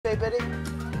say, Biddy?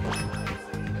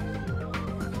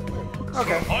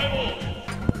 Okay.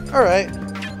 Alright.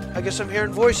 I guess I'm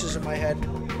hearing voices in my head.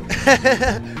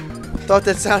 Thought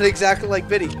that sounded exactly like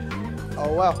Biddy.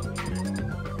 Oh, well.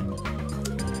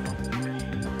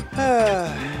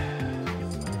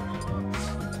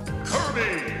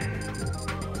 Kirby.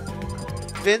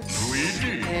 Vince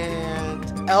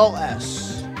and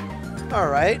LS.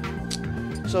 Alright.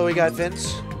 So we got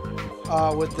Vince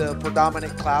with the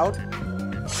predominant Cloud.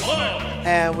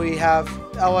 And we have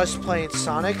LS playing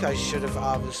Sonic. I should have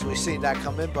obviously seen that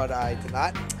coming, but I did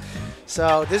not.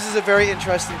 So this is a very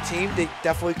interesting team. They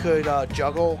definitely could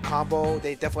juggle, combo.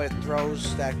 They definitely have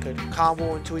throws that could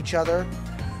combo into each other.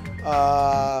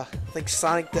 I think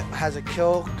Sonic has a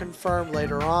kill confirmed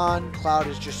later on. Cloud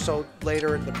is just so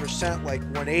later in the percent, like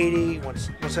 180,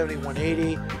 170,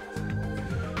 180.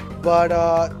 But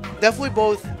definitely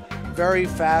both very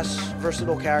fast,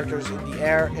 versatile characters in the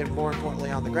air and more importantly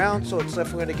on the ground. So it's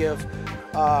definitely going to give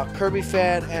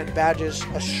Kirbyfan and Badges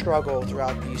a struggle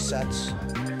throughout these sets.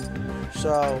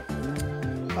 So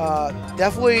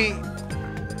definitely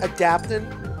adapting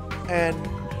and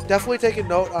definitely taking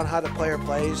note on how the player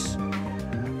plays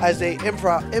as they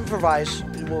improvise.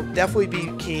 It will definitely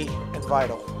be key and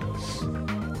vital.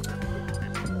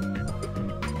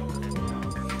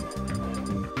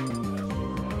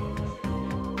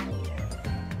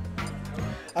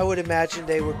 I would imagine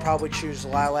they would probably choose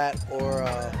Lilat or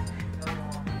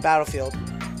Battlefield.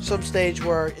 Some stage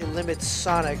where it limits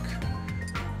Sonic,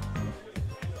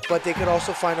 but they could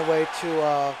also find a way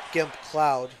to gimp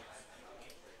Cloud.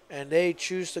 And they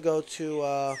choose to go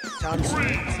to Town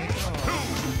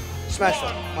Smash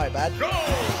Ball. My bad.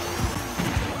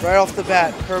 Right off the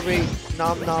bat, Kirby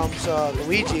nom-noms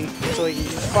Luigi so he can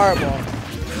use Fireball.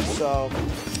 So,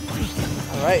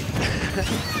 alright.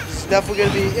 This is definitely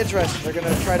going to be interesting. They're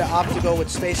going to try to opt to go with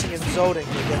spacing and zoning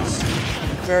against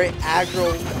very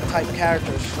aggro type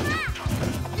characters.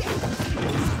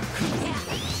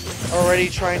 Already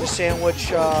trying to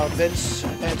sandwich Vince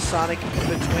and Sonic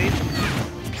in between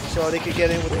so they could get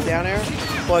in with the down air,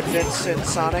 but Vince and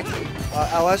Sonic,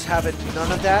 LS having none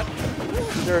of that.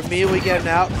 They're immediately getting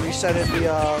out, resetting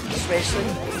the spacing,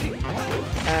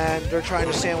 and they're trying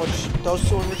to sandwich those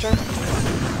two in return.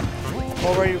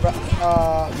 Already,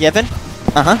 Yevon?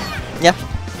 Yeah.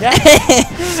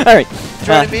 Yeah. All right.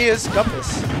 Joining me is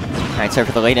Gumpus. All right, sorry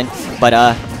for the late in, but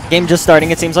game just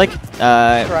starting. It seems like.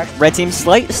 Correct. Red team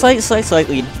slight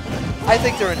lead. I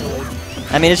think they're in the lead.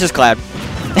 I mean, it's just Cloud.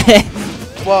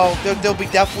 Well, they'll be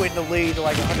definitely in the lead,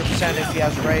 like 100% if he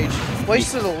has Rage.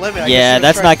 Waste to the limit. Yeah,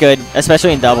 that's not good,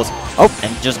 especially in doubles. Oh,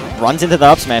 and just runs into the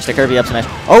up smash, the Kirby up smash.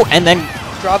 Oh, and then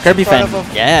drops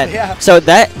Kirbyfan. Yeah. So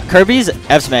that Kirby's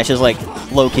F smash is like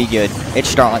low-key good. It's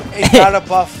strong. It got a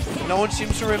buff. No one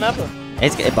seems to remember.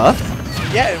 It's buffed?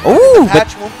 Yeah, Ooh,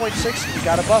 patch 1.6, he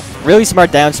got a buff. Really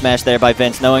smart down smash there by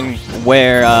Vince, knowing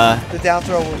where the down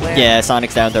throw will land. Yeah,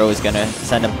 Sonic's down throw is going to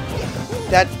send him.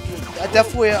 That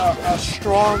definitely a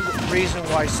strong reason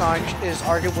why Sonic is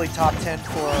arguably top 10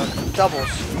 for doubles.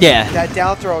 Yeah. That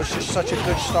down throw is just such a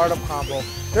good startup combo.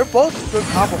 They're both good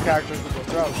combo characters with their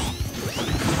throws.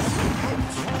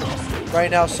 Right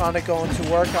now, Sonic going to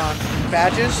work on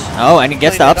Badges. Oh, and he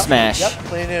gets the up smash. Yep,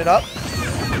 cleaning it up.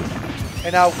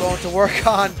 And now going to work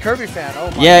on Kirbyfan. Oh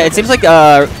my Yeah, goodness. It seems like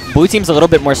blue team's a little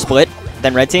bit more split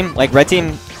than red team. Like red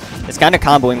team is kind of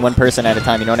comboing one person at a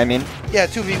time, you know what I mean? Yeah,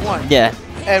 2v1. Yeah.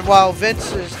 And while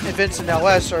Vince and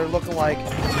LS are looking like,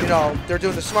 you know, they're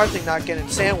doing the smart thing, not getting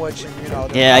sandwiched, and you know.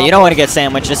 Yeah, you don't want to get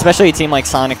sandwiched, especially a team like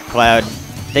Sonic Cloud.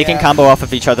 They can combo off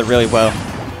of each other really well.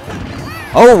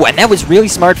 Oh, and that was really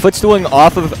smart footstooling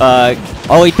off of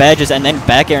Aww8Badges and then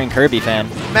back airing Kirbyfan.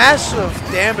 Massive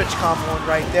damage comboing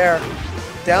right there.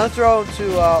 Down throw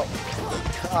to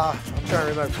I'm trying to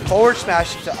remember. Forward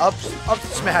smash to up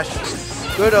smash.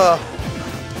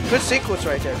 Good sequence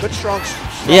right there. Good strong.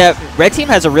 Yeah, red team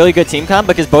has a really good team comp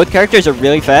because both characters are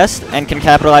really fast and can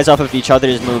capitalize off of each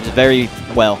other's moves very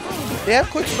well. They have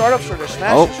quick startups for their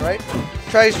smashes, right?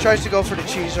 Tries to go for the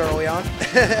cheese early on.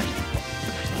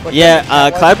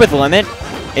 Yeah, Cloud with limit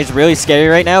is really scary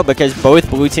right now because both of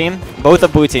blue team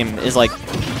is like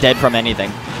dead from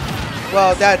anything.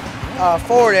 Well, that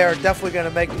forward air definitely going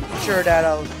to make sure that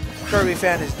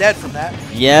Kirbyfan is dead from that.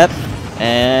 Yep,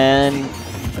 and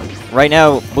right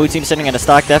now blue team sitting at a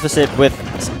stock deficit with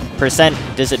percent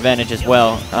disadvantage as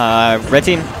well. Red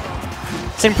team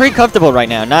seem pretty comfortable right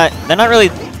now. They're not really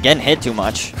getting hit too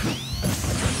much.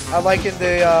 I like in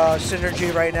the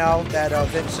synergy right now that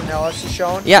Vince and LS is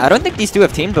showing. Yeah, I don't think these two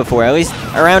have teamed before. At least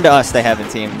around us, they haven't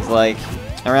teamed. Like,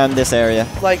 around this area.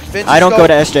 Like Vince. I don't go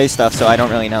to SJ stuff, so I don't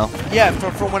really know. Yeah,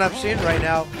 from what I'm seeing right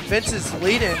now, Vince is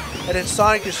leading, and then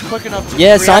Sonic is quick enough to.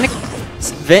 Yeah, Sonic.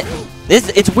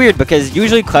 It's weird because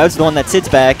usually Cloud's the one that sits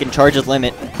back and charges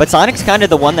limit, but Sonic's kind of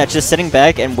the one that's just sitting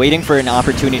back and waiting for an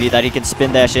opportunity that he can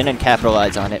spin dash in and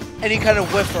capitalize on it. And he kind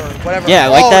of whiff or whatever. Yeah,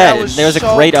 like that. There was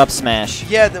so a great up smash.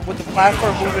 Yeah, with the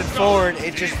platform moving forward,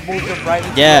 it just moved him right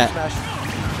into the up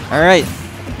smash. All right.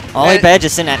 Aww8Badges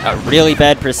is in at a really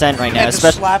bad percent right now. And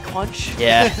the slap punch.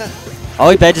 Yeah.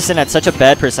 Aww8Badges is in at such a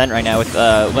bad percent right now with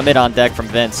limit on deck from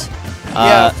Vince.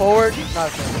 Yeah, forward,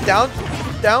 not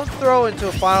down throw into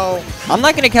a final. I'm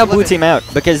not going to count Blue Team out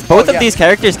because both of these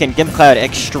characters can Gimp Cloud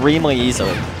extremely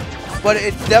easily. But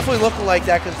it's definitely looking like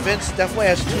that because Vince definitely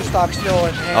has 2 stocks still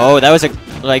in hand. Oh, that was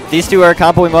like these two are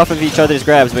comboing off of each other's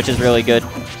grabs, which is really good.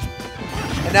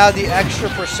 And now the extra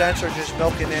percents are just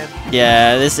milking in.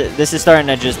 Yeah, this is starting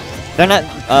to just. They're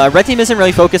not. Red Team isn't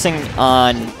really focusing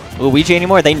on Luigi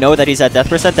anymore. They know that he's at death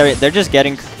percent. They're just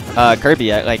getting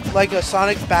Kirby at like a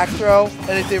Sonic back throw,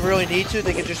 and if they really need to,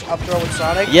 they can just up throw with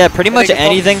Sonic. Yeah, pretty much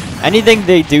anything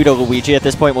they do to Luigi at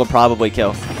this point will probably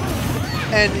kill.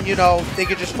 And you know they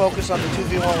could just focus on the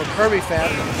 2v1 with Kirbyfan.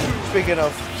 Speaking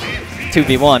of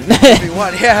 2v1.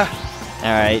 2v1, yeah.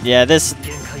 All right, yeah, this.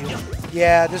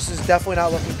 Yeah, this is definitely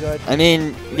not looking good. I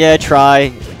mean, yeah, try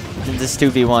this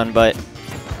 2v1, but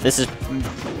this is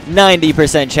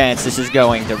 90% chance this is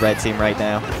going to Red Team right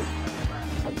now.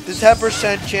 This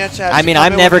 10% chance has. I mean,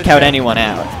 I've never count anyone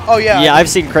out. Oh yeah. Yeah, I've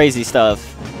seen crazy stuff.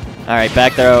 All right,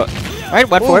 back throw. All right,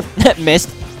 went for it. Missed.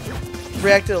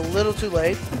 Reacted a little too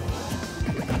late.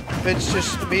 Vince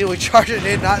just immediately charging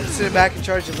in, not sitting back and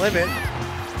charging limit.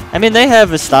 I mean, they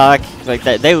have a stock like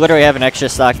that. They literally have an extra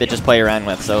stock they just play around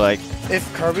with. So like, if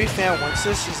Kirbyfan wins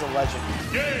this, he's a legend.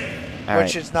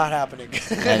 Which is not happening.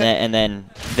 and then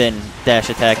dash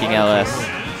attacking LS.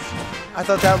 I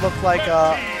thought that looked like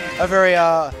a very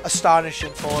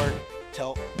astonishing forward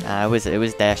tilt. It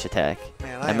was dash attack.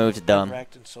 Man, that move's dumb.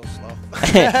 Acting so slow.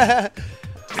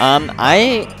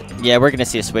 Yeah, we're gonna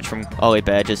see a switch from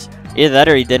Aww8Badges. Either that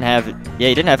or he didn't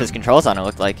have his controls on. It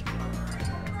looked like.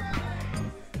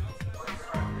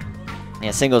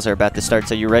 Yeah, singles are about to start.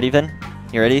 So you ready, Vin?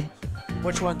 You ready?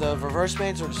 Which one, the reverse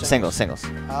mains or the singles? Singles.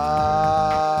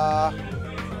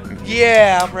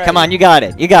 Yeah, I'm ready. Come on, you got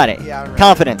it. You got it. Yeah, I'm ready.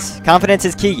 Confidence. Confidence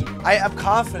is key. I'm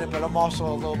confident, but I'm also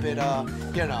a little bit,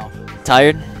 you know.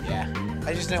 Tired? Yeah.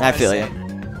 I just didn't want to feel say you.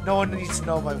 it. No one needs to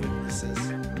know my weaknesses.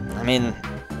 I mean,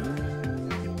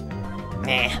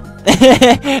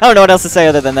 I don't know what else to say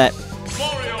other than that.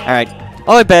 All right.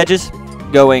 Aww8Badges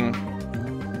going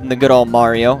the good old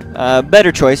Mario.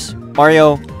 Better choice.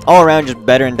 Mario all around just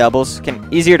better in doubles.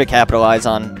 Easier to capitalize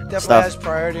on Definitely stuff. has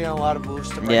priority on a lot of moves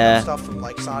to break up stuff from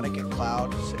like Sonic and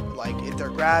Cloud. So, like if they're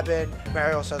grabbing,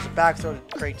 Mario also has a back throw to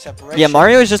create separation. Yeah,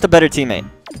 Mario is just a better teammate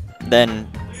than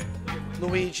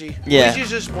Luigi. Yeah.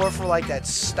 Luigi's just more for like that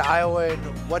style and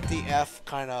what the F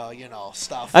kind of, you know,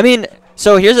 stuff. I mean,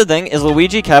 so here's the thing: is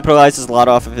Luigi capitalizes a lot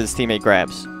off of his teammate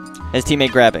grabs, his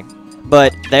teammate grabbing.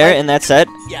 But there in that set,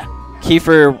 yeah,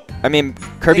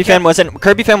 Kirbyfan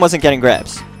wasn't getting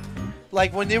grabs.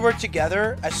 Like when they were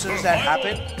together, as soon as that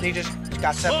happened, they just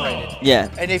got separated. Yeah.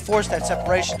 And they forced that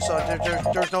separation, so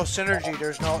there's no synergy.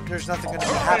 There's nothing going to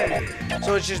be happening.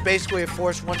 So it's just basically a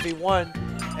forced 1v1,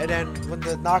 and then when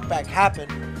the knockback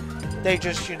happened, they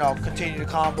just continue to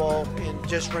combo and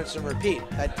just rinse and repeat.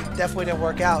 That definitely didn't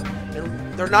work out.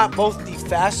 And they're not both the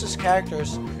fastest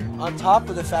characters. On top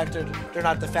of the fact that they're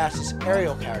not the fastest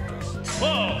aerial characters.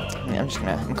 Yeah, I'm just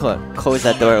gonna close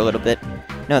that door a little bit.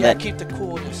 No, yeah, keep the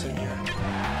coolness in here.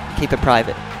 Keep it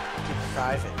private. Keep it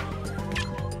private.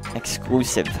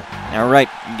 Exclusive. All right,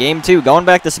 game 2, going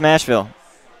back to Smashville.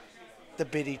 The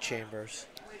biddy chambers.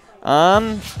 I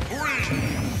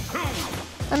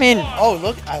mean. Oh,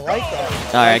 look, I like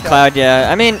that. All right, Cloud. Yeah,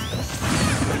 I mean,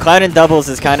 Cloud in doubles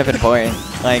is kind of important.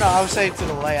 Like. No, I was saying to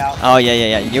the layout. Oh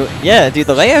yeah. Dude,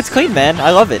 the layout's clean, man.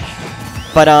 I love it.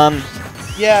 But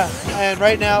Yeah, and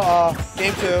right now,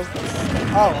 game 2.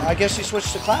 Oh, I guess you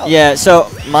switched to Cloud. Yeah. So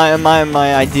my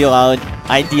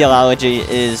ideology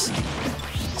is,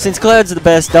 since Cloud's the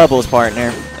best doubles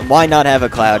partner, why not have a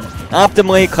Cloud?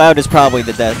 Optimally, Cloud is probably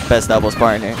the best doubles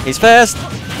partner. He's fast.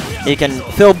 He can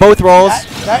fill both roles.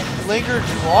 That lingered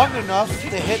long enough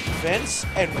to hit Vince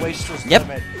and waste his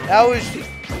limit. That was,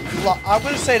 I'm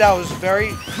going to say that was very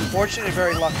fortunate and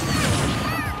very lucky.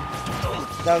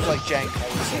 That was like jank, I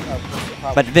would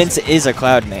say. But Vince is a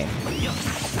Cloud main.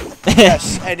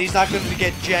 Yes, and he's not going to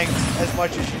get janked as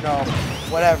much as,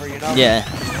 whatever, Yeah.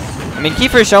 I mean,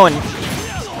 Kiefer's showing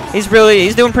he's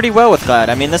doing pretty well with Cloud.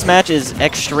 I mean, this match is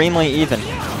extremely even.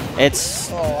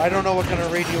 It's... Oh, I don't know what kind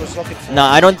of read he was looking for. No,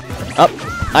 I don't. Oh,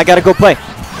 I gotta go play.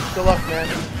 Good luck, man.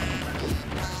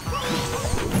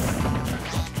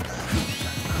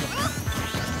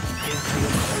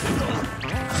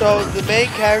 So the main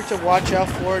character to watch out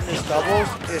for in his doubles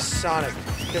is Sonic.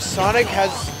 Because Sonic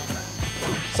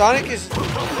is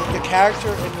the character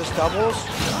in this doubles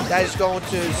that is going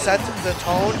to set the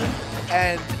tone.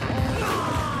 And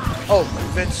oh,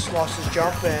 Vince lost his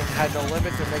jump and had no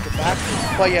limit to make it back.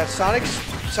 But yeah,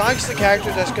 Sonic's the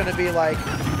character that's going to be like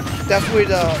definitely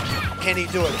the can he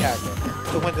do it character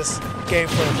to win this game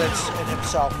for Vince and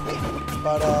himself.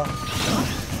 But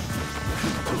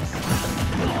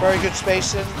very good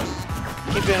spacing,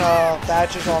 keeping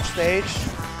Badges off stage.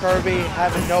 Kirby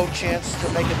having no chance to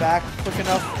make it back quick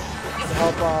enough to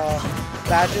help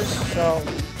Badges. So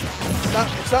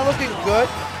it's not looking good,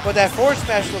 but that forward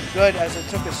smash looked good as it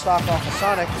took his stock off of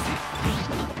Sonic.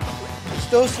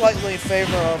 Still slightly in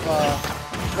favor of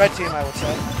red team, I would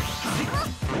say.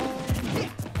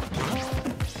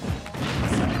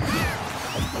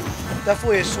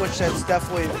 Definitely a switch that's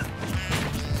definitely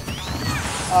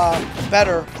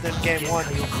better than game one.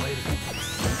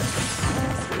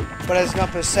 But as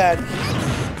Gumpus said,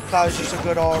 Cloud is just a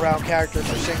good all-around character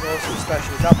for singles,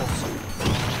 especially doubles.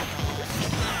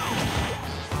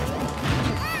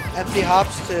 Empty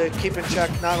hops to keep in check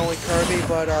not only Kirby,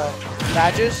 but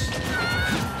Badges.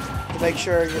 To make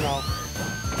sure, you know,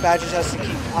 Badges has to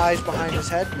keep eyes behind his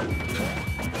head.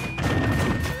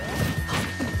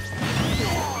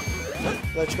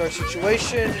 Ledge guard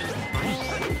situation.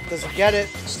 Doesn't get it.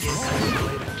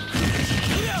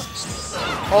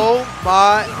 Oh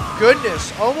my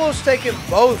goodness. Almost taking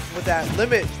both with that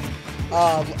limit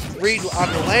read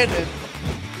on the landing.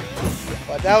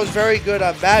 But that was very good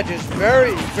on Badges.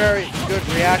 Very, very good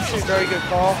reaction. Very good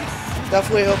call.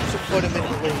 Definitely helps to put him in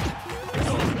the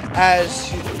lead. As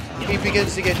he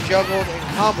begins to get juggled and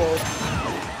comboed,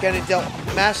 getting dealt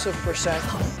massive percent.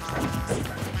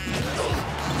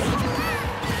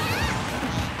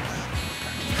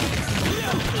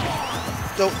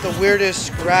 The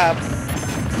weirdest grab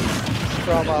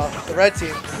from the red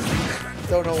team.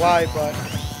 Don't know why, but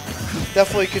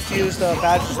definitely confused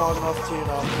Badges long enough to, you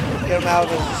know, get him out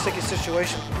of a sticky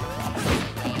situation.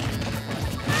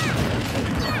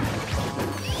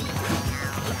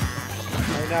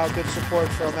 Right now, good support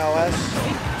from LS,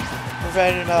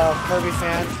 preventing Kirby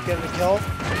fans getting a kill,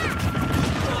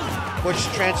 which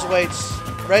translates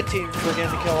red team for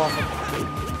getting a kill off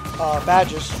of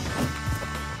Badges.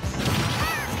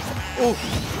 Ooh,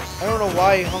 I don't know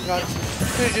why he hung on.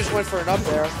 Could have just went for an up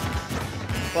there.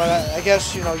 But I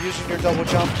guess, you know, using your double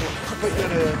jump will put you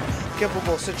in a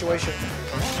gimpable situation.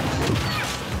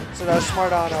 So that was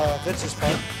smart on Vince's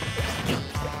part.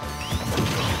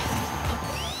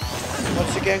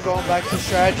 Once again, going back to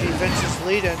strategy, Vince is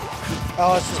leading.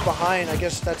 LS is behind. I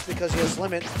guess that's because he has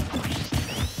limit.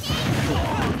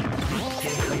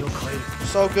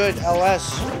 So good,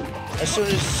 LS. As soon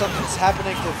as something's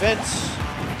happening to Vince,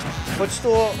 but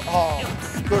still, oh,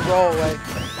 good roll away.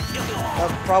 That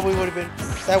probably would have been,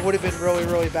 that would have been really,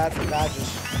 really bad for Badges.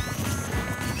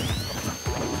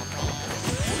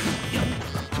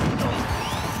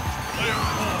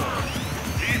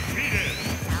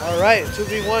 All right,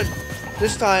 2v1.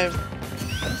 This time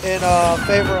in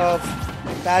favor of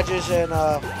Badges and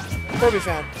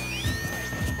Kirbyfan.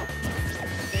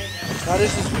 Now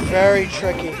this is very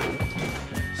tricky.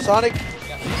 Sonic,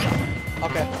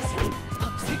 okay.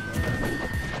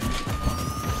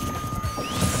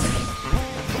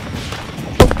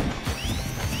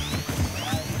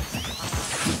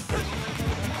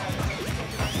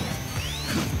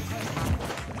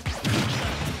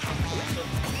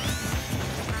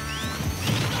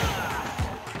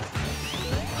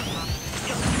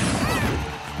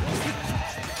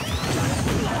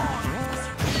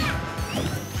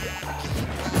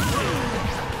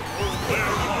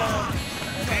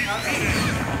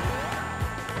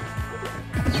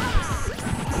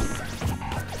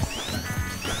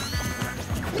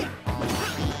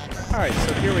 Alright,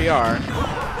 so here we are.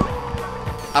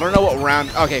 I don't know what round.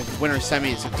 Okay, winner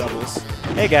semis of doubles.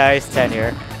 Hey guys, 10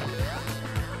 here.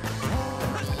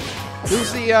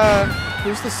 Who's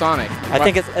the Sonic? I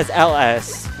think it's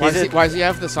LS. Why does he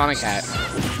have the Sonic hat?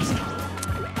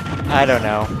 I don't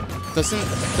know.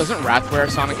 Doesn't Wrath wear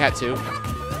a Sonic hat too?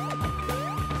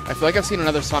 I feel like I've seen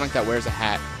another Sonic that wears a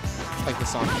hat, like the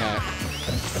Sonic hat.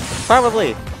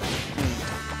 Probably.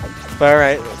 But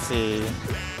alright, let's see.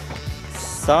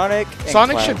 Sonic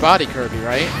should body Kirby,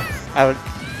 right? I would.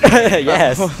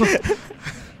 Yes.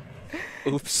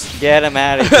 Oops. Get him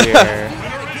out of here.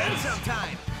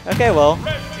 Okay, well,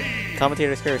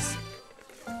 commentator's curse.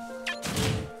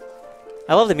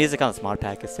 I love the music on this mod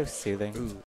pack. It's so soothing. Ooh.